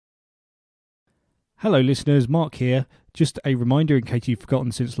Hello listeners, Mark here. Just a reminder in case you've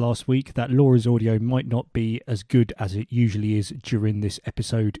forgotten since last week that Laura's audio might not be as good as it usually is during this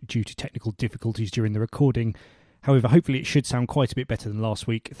episode due to technical difficulties during the recording. However, hopefully it should sound quite a bit better than last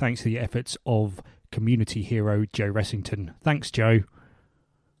week thanks to the efforts of community hero Joe Ressington. Thanks, Joe.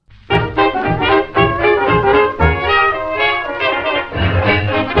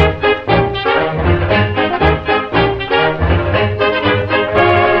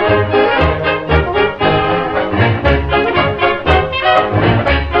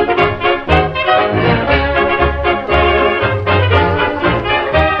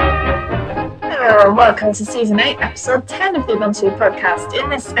 Welcome to Season 8, Episode 10 of the Ubuntu podcast. In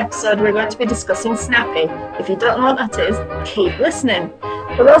this episode, we're going to be discussing Snappy. If you don't know what that is, keep listening.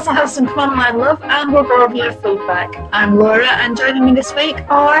 We'll also have some command line love, and we'll go over your feedback. I'm Laura, and joining me this week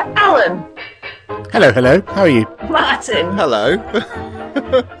are Alan. Hello, hello. How are you? Martin. Hello.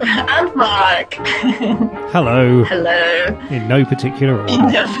 And Mark. Hello. Hello. In no particular order.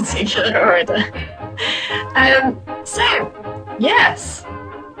 In no particular order. Yes.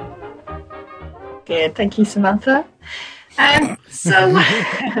 Good, thank you, Samantha. So,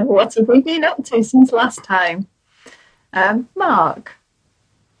 what have we been up to since last time? Mark?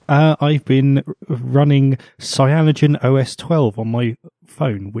 I've been running Cyanogen OS 12 on my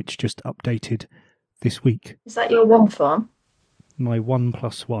phone, which just updated this week. Is that your one phone? My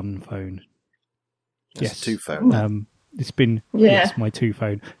 1+1 phone. That's yes. A two phone. It's been yes, my two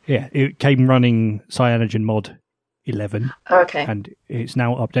phone. Yeah, it came running Cyanogen mod 11. Okay. And it's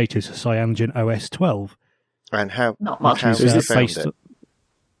now updated to Cyanogen OS 12. And how? Not much. How is it based it?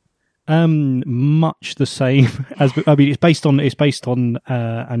 Much the same as it's based on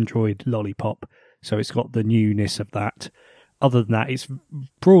Android Lollipop, so it's got the newness of that. Other than that, it's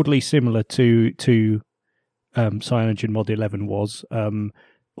broadly similar to Cyanogen Mod 11 was,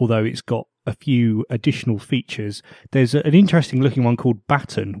 although it's got a few additional features. There's an interesting looking one called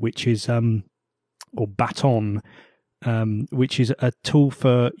Baton, which is or Baton, which is a tool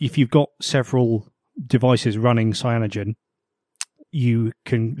for if you've got several devices running Cyanogen, you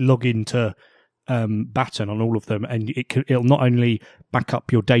can log into Baton on all of them, and it'll not only back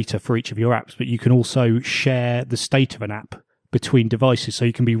up your data for each of your apps, but you can also share the state of an app between devices. So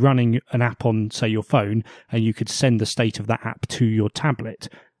you can be running an app on, say, your phone, and you could send the state of that app to your tablet,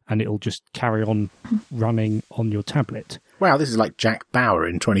 and it'll just carry on running on your tablet. Wow, this is like Jack Bauer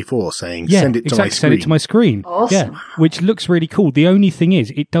in 24 saying, send it to my screen. Send it to my screen. Awesome. Yeah, which looks really cool. The only thing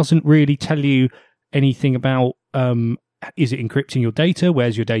is, it doesn't really tell you anything about, is it encrypting your data?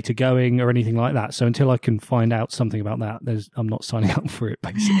 Where's your data going? Or anything like that. So until I can find out something about that, I'm not signing up for it,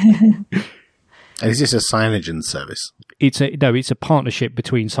 basically. And is this a Cyanogen service? It's a partnership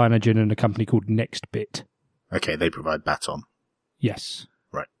between Cyanogen and a company called NextBit. Okay, they provide Baton. Yes.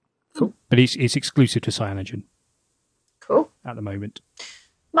 Right. Cool. But it's exclusive to Cyanogen. Cool. At the moment.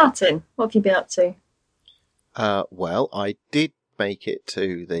 Martin, what have you been up to? Well, I did make it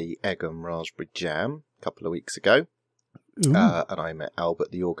to the Egham Raspberry Jam a couple of weeks ago. And I met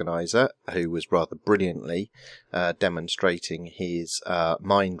Albert, the organiser, who was rather brilliantly demonstrating his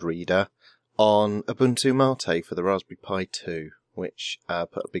mind reader on Ubuntu Mate for the Raspberry Pi 2, which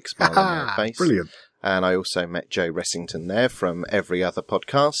put a big smile on my face. Brilliant. And I also met Joe Ressington there from every other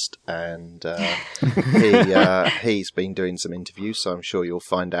podcast, and he's been doing some interviews, so I'm sure you'll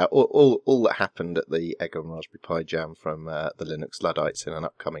find out all that happened at the Egham Raspberry Pi Jam from the Linux Luddites in an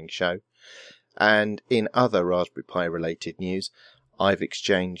upcoming show. And in other Raspberry Pi related news, I've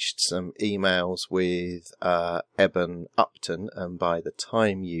exchanged some emails with Eben Upton, and by the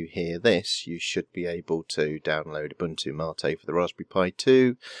time you hear this, you should be able to download Ubuntu Mate for the Raspberry Pi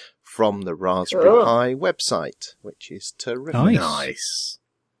 2 from the Raspberry Pi website, which is terrific. Nice.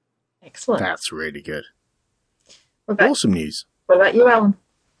 Excellent. That's really good. Okay. Awesome news. What about you, Alan?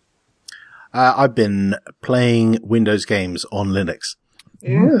 I've been playing Windows games on Linux.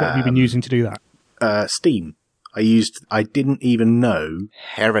 What have you been using to do that? Steam. I didn't even know.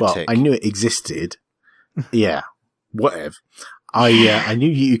 Heretic. Well, I knew it existed. Yeah. Whatever. I knew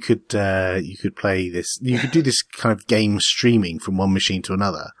you could play this. You could do this kind of game streaming from one machine to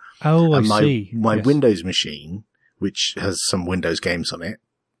another. Oh, and I see. My Yes. Windows machine, which has some Windows games on it,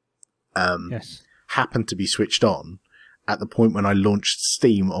 Yes. happened to be switched on at the point when I launched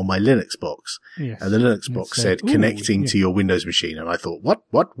Steam on my Linux box. Yes. And the Linux box said connecting to your Windows machine. And I thought, what?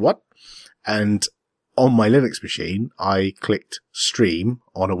 And on my Linux machine, I clicked stream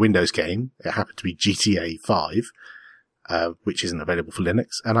on a Windows game. It happened to be GTA 5, which isn't available for Linux.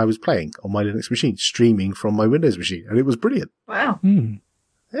 And I was playing on my Linux machine, streaming from my Windows machine. And it was brilliant. Wow.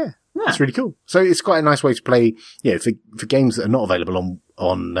 Yeah. It's really cool. So it's quite a nice way to play, for games that are not available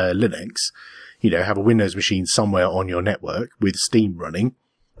on Linux, have a Windows machine somewhere on your network with Steam running,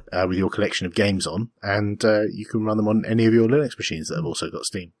 with your collection of games on, and you can run them on any of your Linux machines that have also got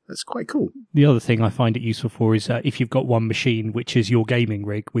Steam. That's quite cool. The other thing I find it useful for is if you've got one machine which is your gaming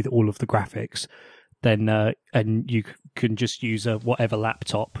rig with all of the graphics, then and you can just use whatever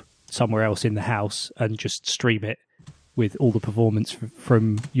laptop somewhere else in the house and just stream it with all the performance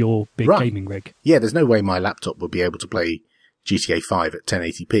from your big gaming rig. Yeah, there's no way my laptop would be able to play GTA 5 at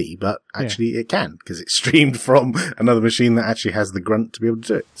 1080p, but actually it can, because it's streamed from another machine that actually has the grunt to be able to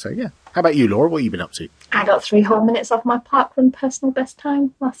do it. So yeah. How about you, Laura? What have you been up to? I got 3 whole minutes off my parkrun personal best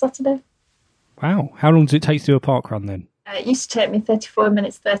time last Saturday. Wow. How long does it take to do a parkrun then? It used to take me 34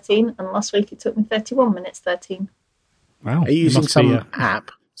 minutes 13, and last week it took me 31 minutes 13. Wow. Are you using some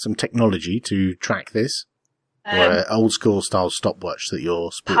app, some technology to track this? Or an old school style stopwatch that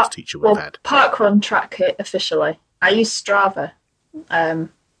your sports teacher would have had? Parkrun track it officially. I use Strava,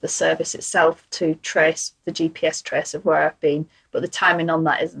 the service itself, to trace the GPS trace of where I've been, but the timing on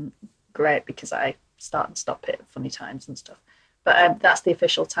that isn't great because I start and stop it at funny times and stuff. But that's the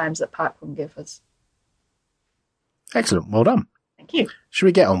official times that Parkrun give us. Excellent. Well done. Thank you. Should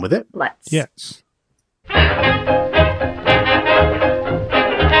we get on with it? Let's. Yes.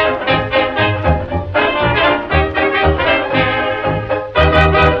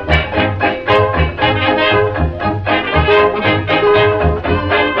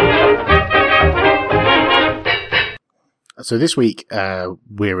 So this week,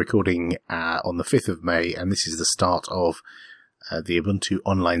 we're recording on the 5th of May, and this is the start of the Ubuntu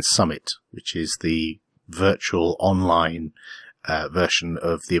Online Summit, which is the virtual online version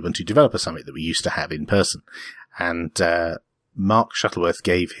of the Ubuntu Developer Summit that we used to have in person. And Mark Shuttleworth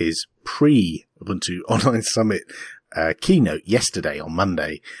gave his pre-Ubuntu Online Summit keynote yesterday on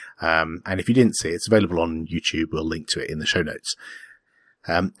Monday. And if you didn't see it, it's available on YouTube. We'll link to it in the show notes.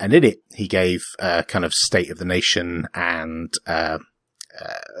 And in it, he gave kind of state of the nation and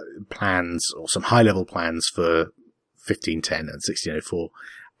plans, or some high-level plans for 1510 and 1604,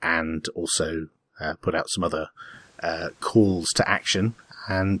 and also put out some other calls to action.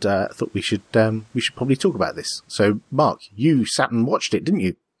 And I thought we should probably talk about this. So, Mark, you sat and watched it, didn't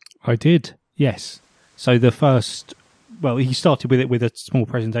you? I did, yes. So the first, he started with it with a small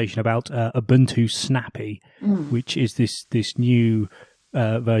presentation about Ubuntu Snappy, which is this new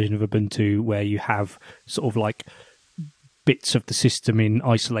version of Ubuntu where you have sort of like bits of the system in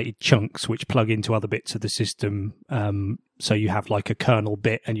isolated chunks which plug into other bits of the system. So you have like a kernel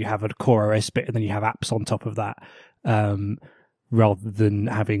bit and you have a core OS bit and then you have apps on top of that, rather than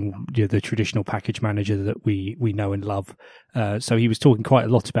having the traditional package manager that we know and love. So he was talking quite a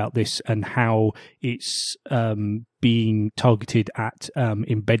lot about this and how it's being targeted at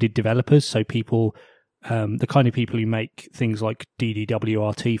embedded developers, so people, the kind of people who make things like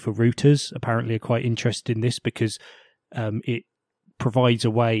DDWRT for routers apparently are quite interested in this because it provides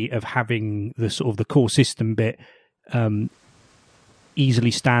a way of having the sort of the core system bit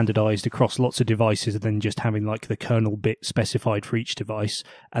easily standardized across lots of devices, and then just having like the kernel bit specified for each device,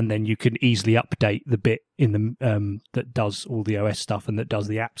 and then you can easily update the bit in the that does all the OS stuff and that does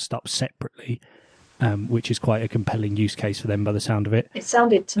the app stuff separately, which is quite a compelling use case for them by the sound of it. It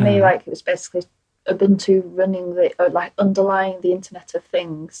sounded to me like it was basically Ubuntu running underlying the Internet of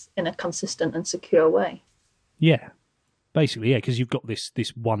Things in a consistent and secure way. Yeah, basically, yeah, because you've got this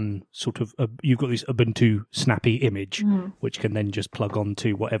one sort of you've got this Ubuntu Snappy image, which can then just plug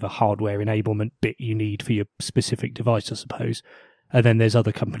onto whatever hardware enablement bit you need for your specific device, I suppose. And then there's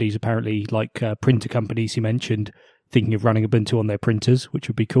other companies, apparently, like printer companies he mentioned, thinking of running Ubuntu on their printers, which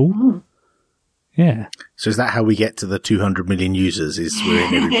would be cool. Yeah. So is that how we get to the 200 million users? Is we're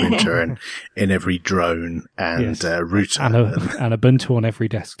in every printer and in every drone and router and Ubuntu on every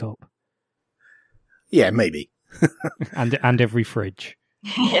desktop. Yeah, maybe. and every fridge.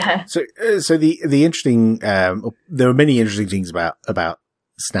 Yeah. So the interesting there are many interesting things about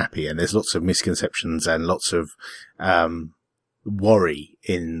Snappy, and there's lots of misconceptions and lots of worry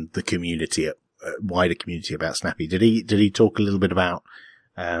in the community, wider community, about Snappy. Did he talk a little bit about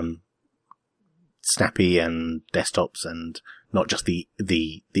Snappy and desktops, and not just the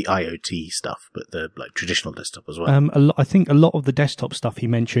IoT stuff, but the like traditional desktop as well? I think a lot of the desktop stuff he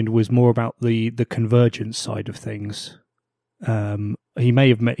mentioned was more about the convergence side of things. He may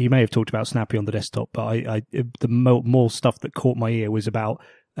have talked about Snappy on the desktop, but the more stuff that caught my ear was about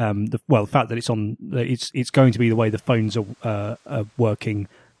the fact that it's going to be the way the phones are working.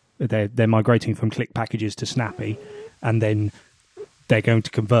 They're migrating from Click packages to Snappy, and then they're going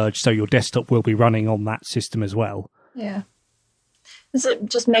to converge, so your desktop will be running on that system as well. Yeah. Is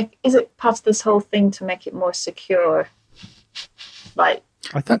it part of this whole thing to make it more secure? Like,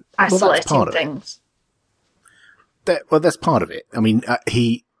 I think isolating things? That's part of it. I mean,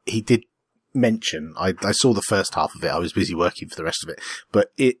 he did mention, I saw the first half of it, I was busy working for the rest of it,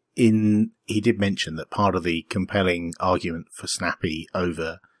 but he did mention that part of the compelling argument for Snappy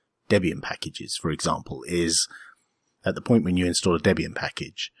over Debian packages, for example, is at the point when you install a Debian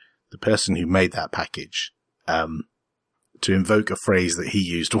package, the person who made that package, to invoke a phrase that he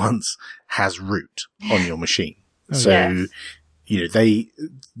used once, has root on your machine. So, you know,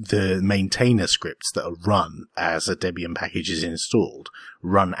 the maintainer scripts that are run as a Debian package is installed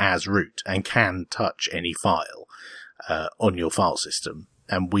run as root and can touch any file, on your file system.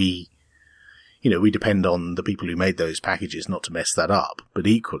 And we depend on the people who made those packages not to mess that up. But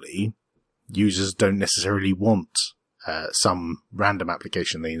equally, users don't necessarily want, some random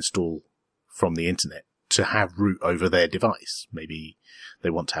application they install from the internet to have root over their device. Maybe they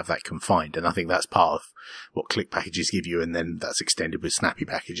want to have that confined. And I think that's part of what Click packages give you. And then that's extended with Snappy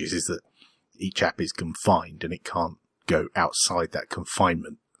packages, is that each app is confined and it can't go outside that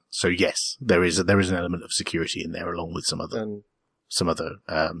confinement. So yes, there is an element of security in there, along with some other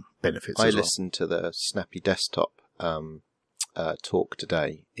benefits. I as well. listened to the Snappy Desktop talk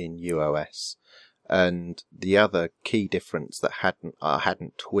today in UOS, and the other key difference that I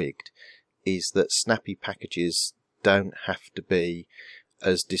hadn't twigged is that Snappy packages don't have to be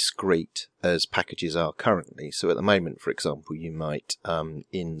as discrete as packages are currently. So at the moment, for example, you might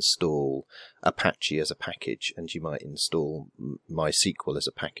install Apache as a package, and you might install MySQL as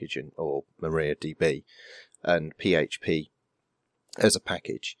a package, or MariaDB and PHP as a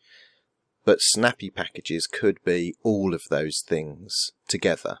package. But Snappy packages could be all of those things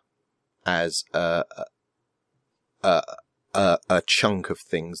together as a chunk of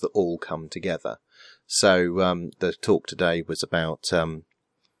things that all come together. So the talk today was about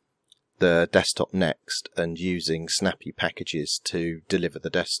the desktop next and using Snappy packages to deliver the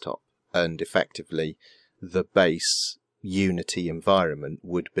desktop. And effectively, the base Unity environment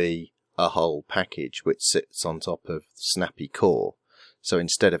would be a whole package which sits on top of Snappy Core. So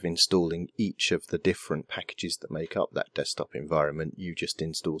instead of installing each of the different packages that make up that desktop environment, you just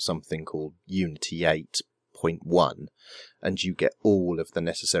install something called Unity 8.1, and you get all of the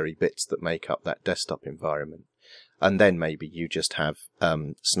necessary bits that make up that desktop environment. And then maybe you just have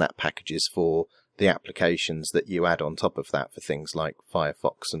snap packages for the applications that you add on top of that, for things like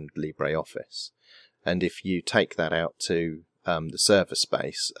Firefox and LibreOffice. And if you take that out to the server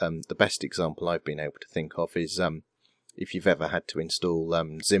space, the best example I've been able to think of is if you've ever had to install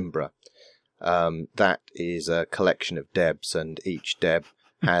Zimbra. That is a collection of debs, and each deb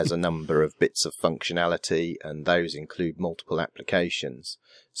has a number of bits of functionality, and those include multiple applications.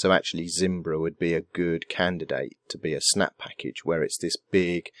 So actually Zimbra would be a good candidate to be a snap package, where it's this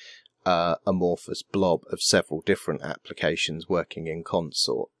big amorphous blob of several different applications working in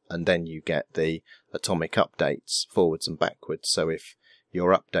consort, and then you get the atomic updates forwards and backwards. So if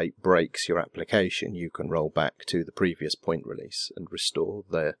your update breaks your application, you can roll back to the previous point release and restore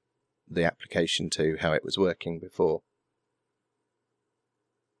the application to how it was working before.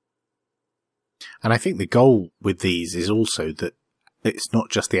 And I think the goal with these is also that it's not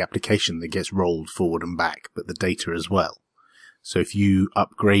just the application that gets rolled forward and back, but the data as well. So if you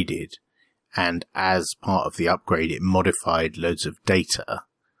upgraded, and as part of the upgrade it modified loads of data,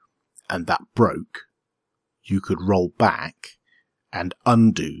 and that broke, you could roll back and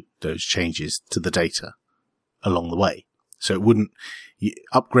undo those changes to the data along the way. So it wouldn't,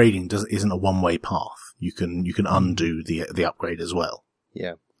 upgrading isn't a one-way path. You can undo the upgrade as well.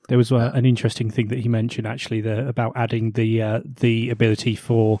 Yeah. There was an interesting thing that he mentioned actually there about adding the ability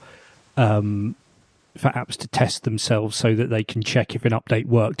for apps to test themselves, so that they can check if an update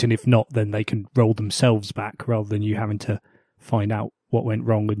worked, and if not, then they can roll themselves back rather than you having to find out what went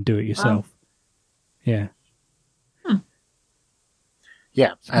wrong and do it yourself. Yeah.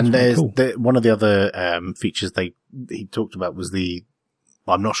 Yeah, Sounds and there's cool. one of the other features he talked about was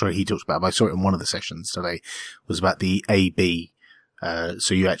I'm not sure he talked about it, but I saw it in one of the sessions today, was about the AB.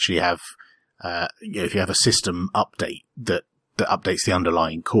 So you actually have, if you have a system update that updates the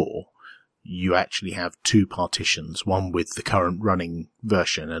underlying core, you actually have two partitions, one with the current running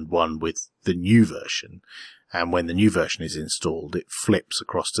version and one with the new version. And when the new version is installed, it flips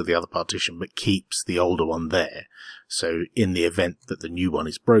across to the other partition, but keeps the older one there. So in the event that the new one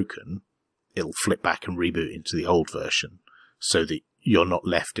is broken, it'll flip back and reboot into the old version, so that you're not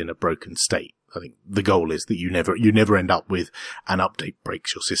left in a broken state. I think the goal is that you never end up with an update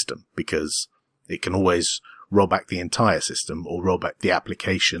breaks your system, because it can always roll back the entire system or roll back the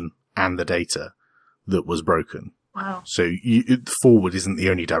application and the data that was broken. Wow. So forward isn't the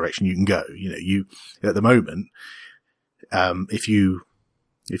only direction you can go. At the moment, if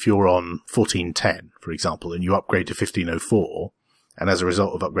you're on 14.10, for example, and you upgrade to 15.04, and as a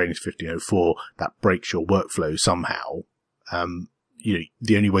result of upgrading to 15.04, that breaks your workflow somehow,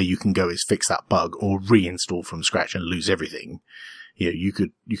 the only way you can go is fix that bug or reinstall from scratch and lose everything. You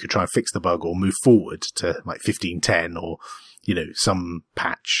could try and fix the bug or move forward to like 15.10 or, some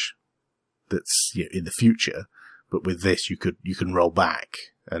patch that's in the future. But with this, you can roll back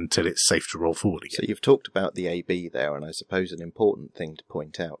until it's safe to roll forward again. So you've talked about the AB there, and I suppose an important thing to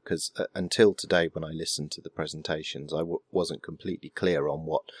point out, because until today when I listened to the presentations, I wasn't completely clear on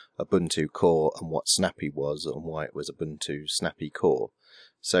what Ubuntu Core and what Snappy was and why it was Ubuntu Snappy Core.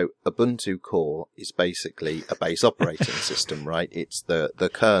 So Ubuntu Core is basically a base operating system, right? It's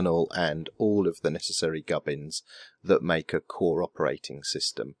the kernel and all of the necessary gubbins that make a core operating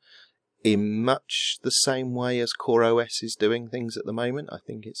system. In much the same way as Core OS is doing things at the moment, I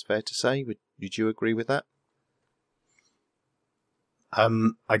think it's fair to say. Would you agree with that?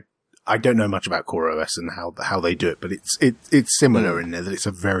 I don't know much about Core OS and how they do it, but it's similar in there that it's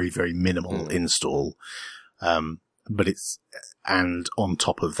a very, very minimal install. And on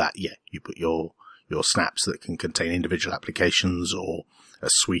top of that, you put your snaps that can contain individual applications or a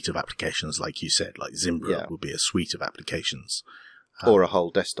suite of applications, like you said, like Zimbra would be a suite of applications. Or a whole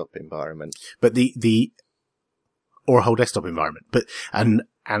desktop environment. But or a whole desktop environment. But, and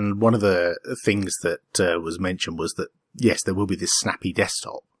one of the things that was mentioned was that, yes, there will be this Snappy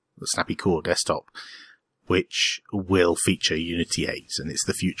desktop, the Snappy Core desktop, which will feature Unity 8, and it's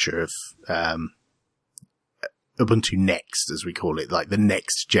the future of, Ubuntu Next, as we call it, like the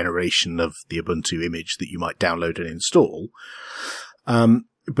next generation of the Ubuntu image that you might download and install.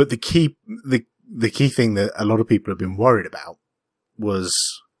 But the key thing that a lot of people have been worried about was,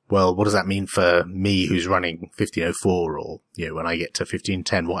 well, what does that mean for me who's running 1504 or, when I get to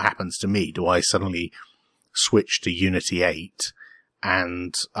 1510, what happens to me? Do I suddenly switch to Unity 8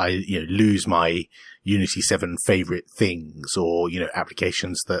 and I, lose my Unity 7 favorite things or,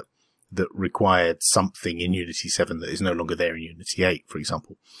 applications that required something in Unity 7 that is no longer there in Unity 8, for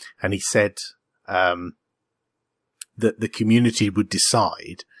example. And he said, that the community would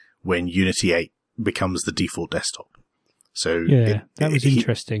decide when Unity 8 becomes the default desktop. So that was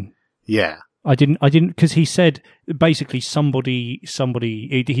interesting. Yeah. I didn't, because he said basically somebody,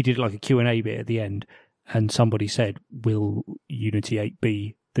 he did like a Q&A bit at the end, and somebody said, will Unity 8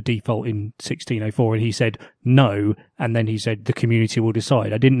 be the default in 1604? And he said, no. And then he said, the community will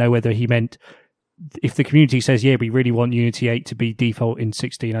decide. I didn't know whether he meant if the community says, yeah, we really want Unity 8 to be default in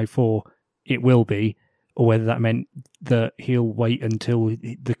 1604, it will be, or whether that meant that he'll wait until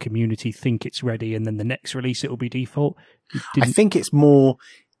the community think it's ready and then the next release it will be default. I think it's more,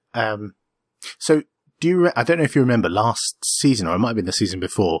 so I don't know if you remember last season, or it might have been the season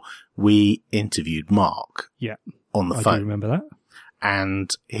before, we interviewed Mark on the phone. I do remember that. And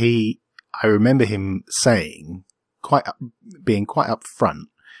I remember him saying, being quite upfront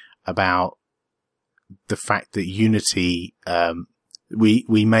about the fact that Unity,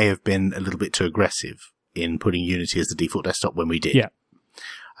 we may have been a little bit too aggressive in putting Unity as the default desktop when we did. Yeah.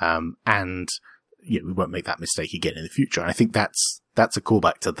 And we won't make that mistake again in the future. And I think that's a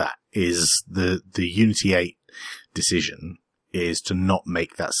callback to that, is the Unity 8 decision is to not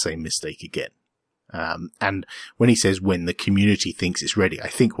make that same mistake again. And when he says when the community thinks it's ready, I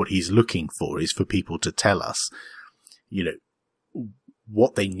think what he's looking for is for people to tell us,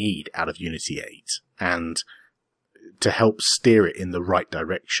 what they need out of Unity 8 and to help steer it in the right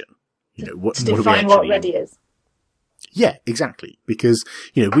direction. What define what ready is. Yeah, exactly. Because,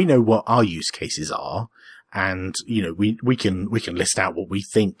 we know what our use cases are, and, we can list out what we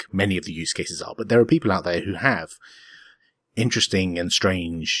think many of the use cases are, but there are people out there who have interesting and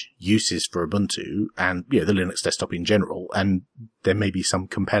strange uses for Ubuntu and, the Linux desktop in general, and there may be some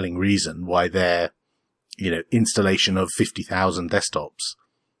compelling reason why their, installation of 50,000 desktops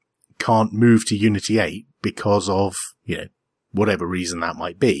can't move to Unity 8 because of, whatever reason that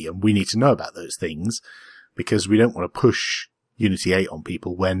might be. And we need to know about those things because we don't want to push Unity 8 on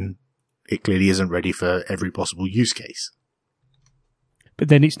people when it clearly isn't ready for every possible use case. But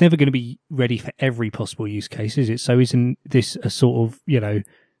then it's never going to be ready for every possible use case, is it? So isn't this a sort of,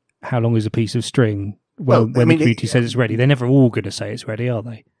 how long is a piece of string? Well, when the community says it's ready, they're never all going to say it's ready, are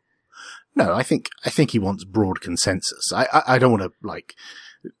they? No, I think he wants broad consensus. I don't want to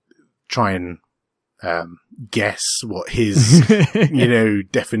try and guess what his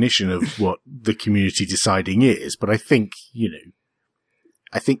definition of what the community deciding is, but I think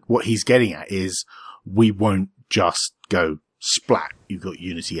what he's getting at is we won't just go splat, you've got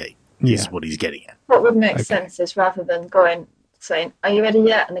Unity 8. is what he's getting at. What would make sense is rather than saying, "Are you ready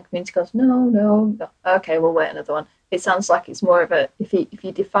yet?" and the community goes, No. Okay, we'll wait another one. It sounds like it's more of a if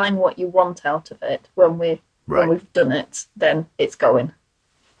you define what you want out of it when we've done it, then it's going.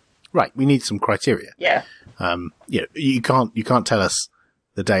 Right, we need some criteria. Yeah. You can't tell us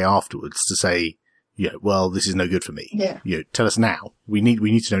the day afterwards to say, well, this is no good for me. Yeah. Tell us now. We need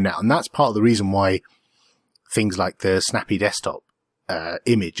to know now, and that's part of the reason why things like the Snappy Desktop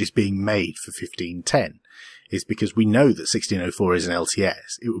image is being made for 1510, is because we know that 1604 is an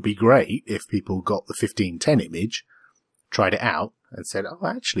LTS. It would be great if people got the 1510 image, tried it out, and said, "Oh,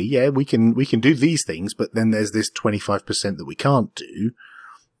 actually, yeah, we can do these things, but then there's this 25% that we can't do."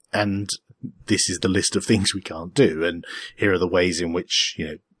 And this is the list of things we can't do, and here are the ways in which,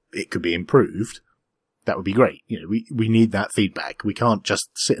 it could be improved. That would be great. We need that feedback. We can't just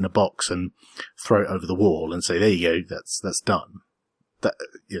sit in a box and throw it over the wall and say, there you go, that's done.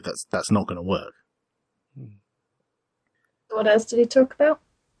 That's not going to work. What else did he talk about?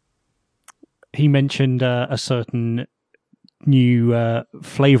 He mentioned a certain new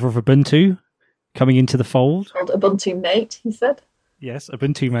flavor of Ubuntu coming into the fold. Called Ubuntu Mate, he said. Yes,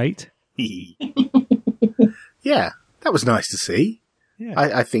 Ubuntu Mate. Yeah, that was nice to see. Yeah.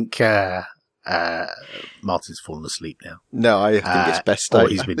 I think Martin's fallen asleep now. No, I think it's best.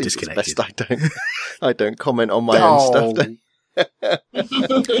 He's been disconnected. It's best I don't comment on my own stuff.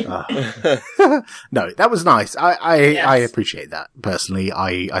 No, that was nice. I Yes. appreciate that personally.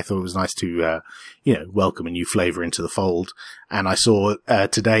 I thought it was nice to welcome a new flavour into the fold. And I saw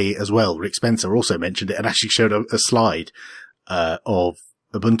today as well, Rick Spencer also mentioned it and actually showed a slide of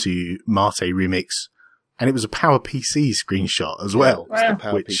Ubuntu Mate Remix, and it was a PowerPC screenshot as well. It's the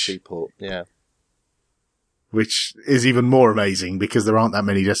PowerPC port, yeah. Which is even more amazing because there aren't that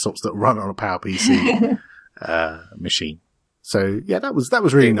many desktops that run on a PowerPC machine. So yeah, that was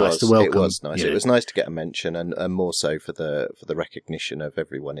really nice to welcome. It was nice. It was nice to get a mention, and more so for the recognition of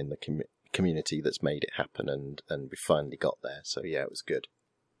everyone in the community that's made it happen, and we finally got there. So yeah, it was good.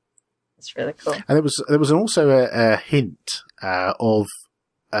 It's really cool. And there was also a hint of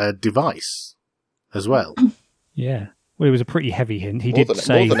a device as well. Yeah. Well, it was a pretty heavy hint. He More did than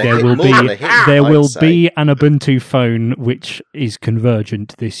say a there hint, will more be than a hint, there I'd will say. be an Ubuntu phone which is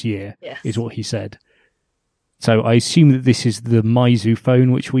convergent this year. Yes. Is what he said. So I assume that this is the Meizu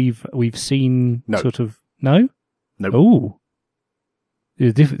phone which we've seen. No. Sort of no. Nope. Oh,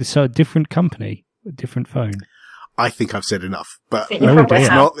 it's a different company, a different phone. I think I've said enough, but think you Oh, probably dear.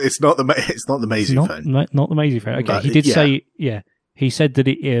 have. it's not the Meizu phone. Not the Meizu phone. Okay, But, he did yeah. say, yeah, he said that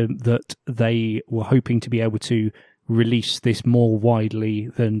that they were hoping to be able to release this more widely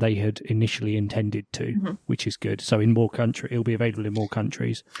than they had initially intended to, which is good. So in more it'll be available in more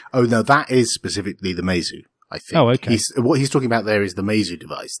countries. Oh no, that is specifically the Meizu, I think. Oh, okay. What he's talking about there is the Meizu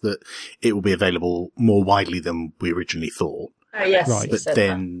device, that it will be available more widely than we originally thought. Oh, yes. Right. he But said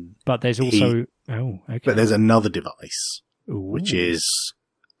then, But there's also okay. but there's another device Ooh. which is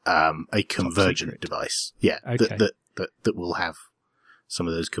a convergent secret. device. Yeah, Okay. that will have some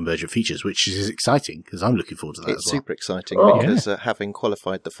of those convergent features, which is exciting because I'm looking forward to that It's as well. super exciting Oh. because having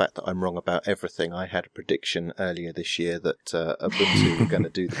qualified the fact that I'm wrong about everything, I had a prediction earlier this year that Ubuntu were going to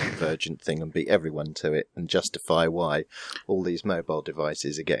do the convergent thing and beat everyone to it and justify why all these mobile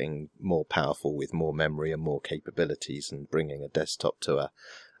devices are getting more powerful with more memory and more capabilities, and bringing a desktop to a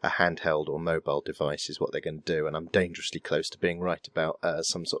handheld or mobile device is what they're going to do. And I'm dangerously close to being right about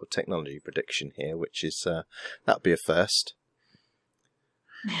some sort of technology prediction here, which is that'd be a first.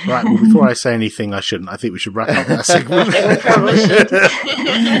 Right, well, before I say anything I shouldn't, I think we should wrap up that segment. Yeah, we probably should.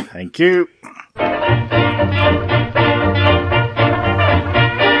 Thank you.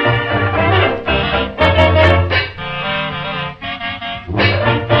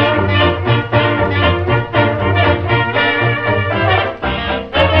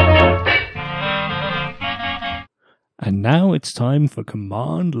 And now it's time for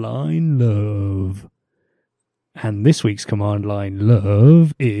Command Line Love. And this week's Command Line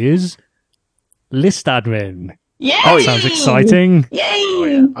Love is List Admin. Yay! Oh, yeah. Sounds exciting.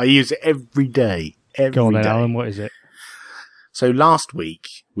 Yay! I use it every day. Go on then, day. Alan. What is it? So last week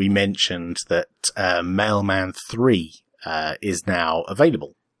we mentioned that Mailman 3 is now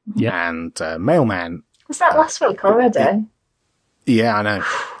available. Yeah. And Mailman, Was that last week already? yeah, I know,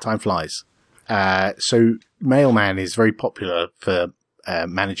 time flies. So Mailman is very popular for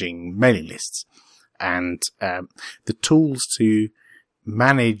managing mailing lists. And the tools to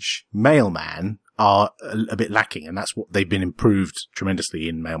manage Mailman are a bit lacking, and that's what they've been improved tremendously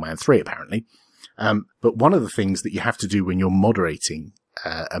in Mailman 3, apparently. But one of the things that you have to do when you're moderating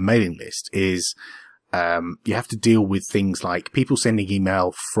a mailing list is you have to deal with things like people sending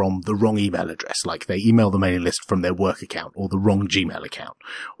email from the wrong email address, like they email the mailing list from their work account or the wrong Gmail account,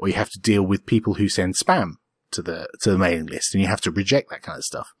 or you have to deal with people who send spam to the mailing list, and you have to reject that kind of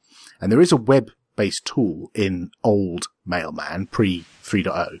stuff. And there is a web-based tool in old Mailman, pre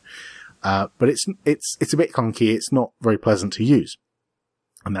 3.0, but it's a bit clunky. It's not very pleasant to use,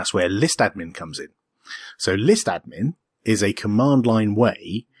 and that's where list admin comes in. So list admin is a command line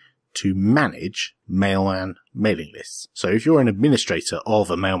way to manage Mailman mailing lists. So if you're an administrator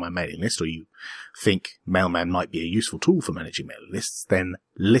of a Mailman mailing list, or you think Mailman might be a useful tool for managing mailing lists, then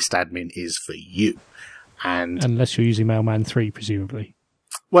list admin is for you. And unless you're using Mailman 3, presumably.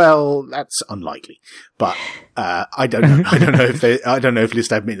 Well, that's unlikely, but I don't know. I don't know if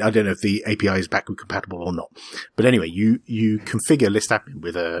list admin. I don't know if the API is backward compatible or not. But anyway, you configure list admin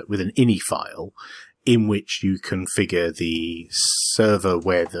with an ini file, in which you configure the server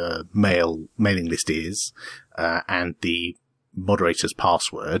where the mailing list is, and the moderator's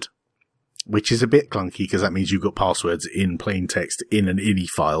password, which is a bit clunky because that means you've got passwords in plain text in an ini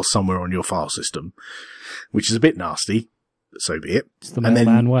file somewhere on your file system, which is a bit nasty, but so be it. It's the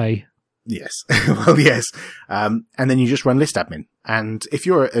Mailman way. Yes. Well, yes. And then you just run list admin. And if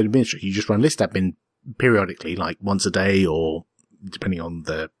you're an administrator, you just run list admin periodically, like once a day, or depending on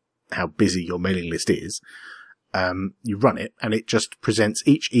how busy your mailing list is, you run it, and it just presents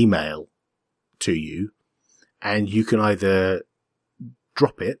each email to you, and you can either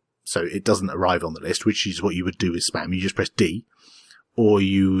drop it so it doesn't arrive on the list, which is what you would do with spam. You just press D, or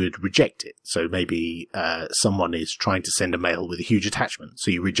you would reject it. So maybe someone is trying to send a mail with a huge attachment, so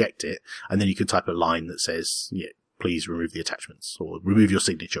you reject it, and then you can type a line that says, yeah, please remove the attachments, or remove your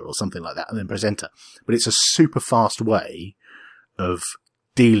signature, or something like that, and then press enter. But it's a super fast way of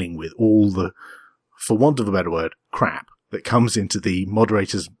dealing with all the, for want of a better word, crap that comes into the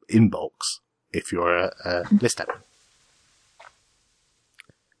moderator's inbox if you're a list admin.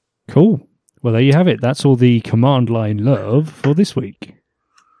 Cool. Well, there you have it. That's all the command line love for this week.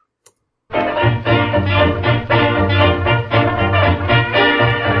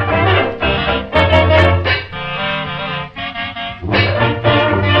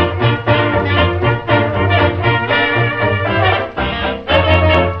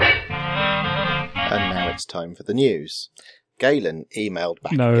 Time for the news. Galen emailed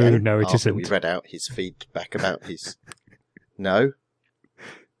back No, again it after isn't. we read out his feedback about his... No?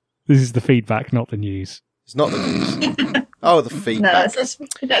 This is the feedback, not the news. It's not the news. Oh, the feedback. No,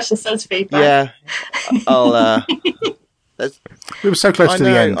 it actually says feedback. Yeah. I'll... We were so close to the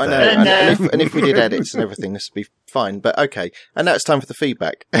end. I know. there. And if we did edits and everything, this would be fine. But okay. And now it's time for the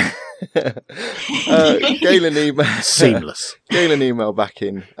feedback. Galen emailed... Seamless. Galen emailed back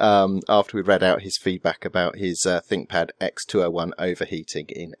in after we read out his feedback about his ThinkPad X201 overheating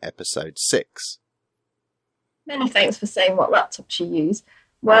in episode 6. Many thanks for saying what laptops you use.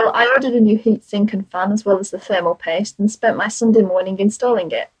 Well, I ordered a new heatsink and fan as well as the thermal paste and spent my Sunday morning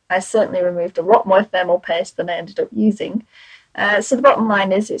installing it. I certainly removed a lot more thermal paste than I ended up using. So the bottom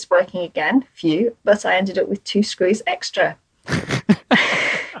line is it's working again, phew, but I ended up with 2 screws extra.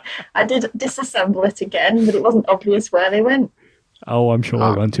 I did disassemble it again, but it wasn't obvious where they went. Oh, I'm sure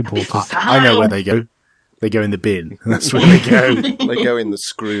they weren't important. I know where they go. They go in the bin. That's where they go. They go in the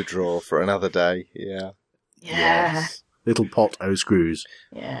screw drawer for another day. Yeah. Yeah. Yes. Little pot o' screws.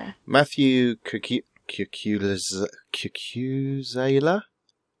 Yeah. Matthew Cucuzela?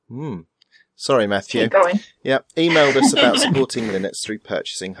 Sorry, Matthew. Keep going. Yeah, emailed us about supporting Linux through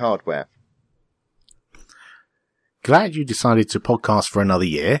purchasing hardware. Glad you decided to podcast for another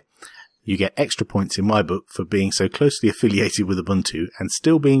year. You get extra points in my book for being so closely affiliated with Ubuntu and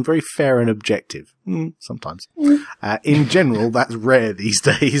still being very fair and objective. Sometimes. In general, that's rare these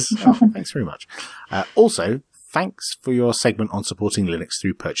days. Oh, thanks very much. Also, thanks for your segment on supporting Linux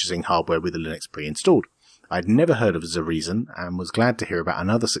through purchasing hardware with the Linux pre-installed. I'd never heard of Reason and was glad to hear about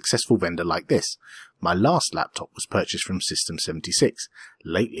another successful vendor like this. My last laptop was purchased from System 76.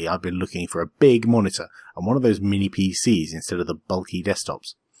 Lately, I've been looking for a big monitor and one of those mini PCs instead of the bulky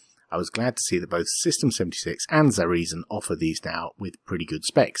desktops. I was glad to see that both System 76 and Reason offer these now with pretty good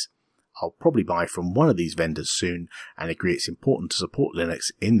specs. I'll probably buy from one of these vendors soon and agree it's important to support Linux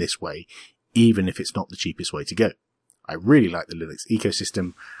in this way, even if it's not the cheapest way to go. I really like the Linux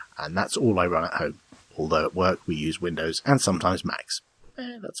ecosystem, and that's all I run at home. Although at work we use Windows and sometimes Macs.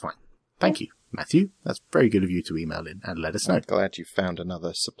 That's fine. Thank you, Matthew. That's very good of you to email in and let us know. I'm glad you found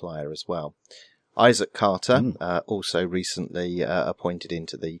another supplier as well. Isaac Carter, also recently appointed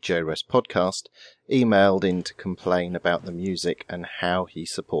into the Joe Rest podcast, emailed in to complain about the music and how he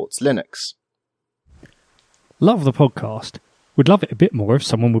supports Linux. Love the podcast. Would love it a bit more if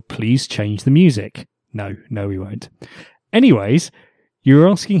someone would please change the music. No, we won't. Anyways, you were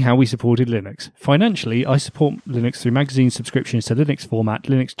asking how we supported Linux. Financially, I support Linux through magazine subscriptions to Linux Format,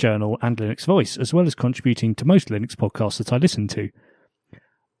 Linux Journal, and Linux Voice, as well as contributing to most Linux podcasts that I listen to.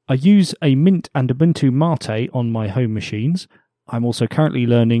 I use a Mint and Ubuntu Mate on my home machines. I'm also currently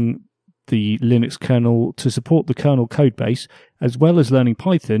learning the Linux kernel to support the kernel codebase, as well as learning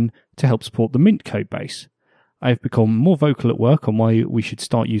Python to help support the Mint codebase. I have become more vocal at work on why we should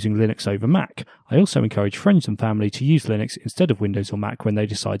start using Linux over Mac. I also encourage friends and family to use Linux instead of Windows or Mac when they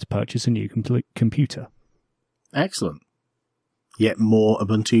decide to purchase a new computer. Excellent. Yet more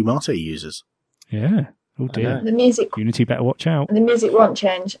Ubuntu Mate users. Yeah. Oh dear. The music, Unity better watch out. the music won't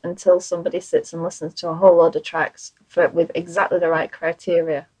change until somebody sits and listens to a whole load of tracks with exactly the right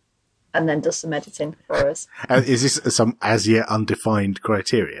criteria, and then does some editing for us. Is this some as yet undefined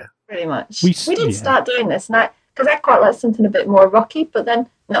criteria? Pretty much. We did start doing this, because I quite like something a bit more rocky, but then,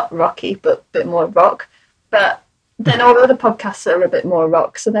 not rocky, but a bit more rock. But then all the other podcasts are a bit more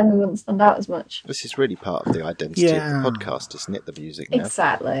rock, so then we wouldn't stand out as much. This is really part of the identity of the podcast, isn't it? The music now.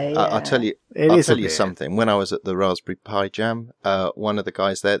 Exactly. Yeah. I'll tell you something. When I was at the Raspberry Pi Jam, one of the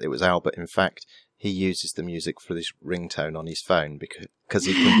guys there, it was Albert, in fact, he uses the music for this ringtone on his phone because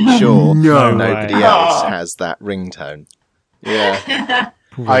he can be sure nobody else has that ringtone. Yeah.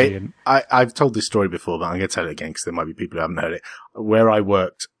 I've told this story before, but I'm going to tell it again because there might be people who haven't heard it. Where I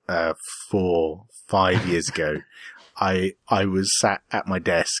worked 5 years ago, I was sat at my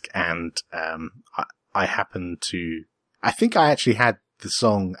desk and I happened to... I think I actually had the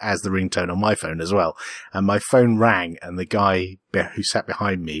song as the ringtone on my phone as well. And my phone rang and the guy who sat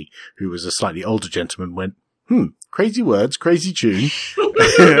behind me, who was a slightly older gentleman, went, crazy words, crazy tune,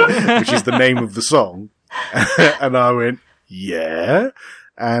 which is the name of the song. And I went, yeah.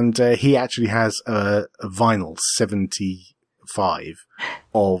 And he actually has a vinyl 75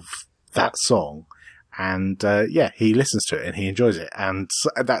 of that song. And he listens to it and he enjoys it. And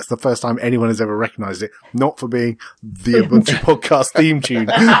that's the first time anyone has ever recognized it, not for being the Ubuntu podcast theme tune,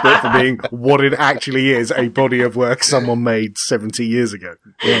 but for being what it actually is, a body of work someone made 70 years ago.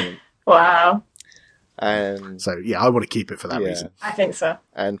 Yeah. Wow. So, I want to keep it for that reason. I think so.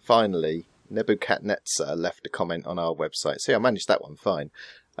 And finally, Nebuchadnezzar left a comment on our website. See, I managed that one fine.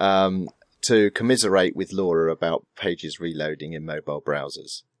 To commiserate with Laura about pages reloading in mobile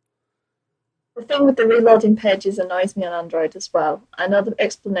browsers. The thing with the reloading pages annoys me on Android as well. I know the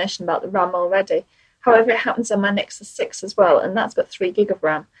explanation about the RAM already. However, it happens on my Nexus 6 as well, and that's got 3 gig of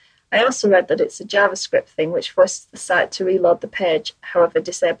RAM. I also read that it's a JavaScript thing which forces the site to reload the page. However,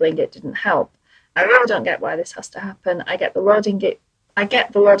 disabling it didn't help. I really don't get why this has to happen. I get the loading it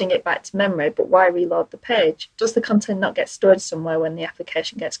back to memory, but why reload the page? Does the content not get stored somewhere when the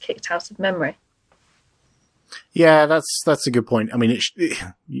application gets kicked out of memory? Yeah, that's a good point. I mean,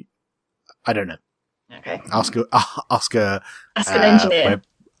 I don't know. Okay. Ask an engineer.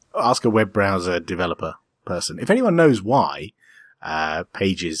 Ask a web browser developer person. If anyone knows why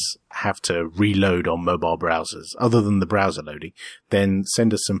pages have to reload on mobile browsers, other than the browser loading, then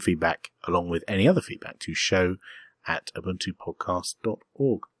send us some feedback along with any other feedback to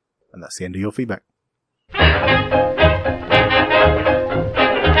show@ubuntupodcast.org. And that's the end of your feedback.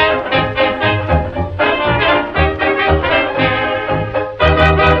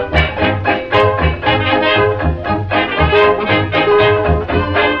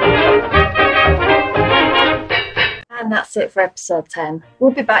 And that's it for episode 10.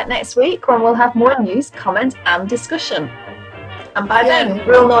 We'll be back next week when we'll have more news, comment and discussion. And by then,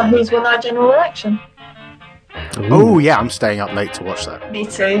 we'll know who's won our general election. Ooh. Oh, yeah, I'm staying up late to watch that. Me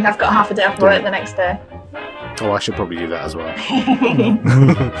too. I've got half a day off work the next day. Oh, I should probably do that as well.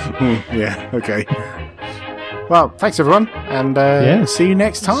 Yeah, okay. Well, thanks everyone, and see you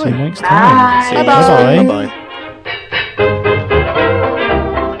next time. See you next time. Bye. Bye-bye. Bye-bye.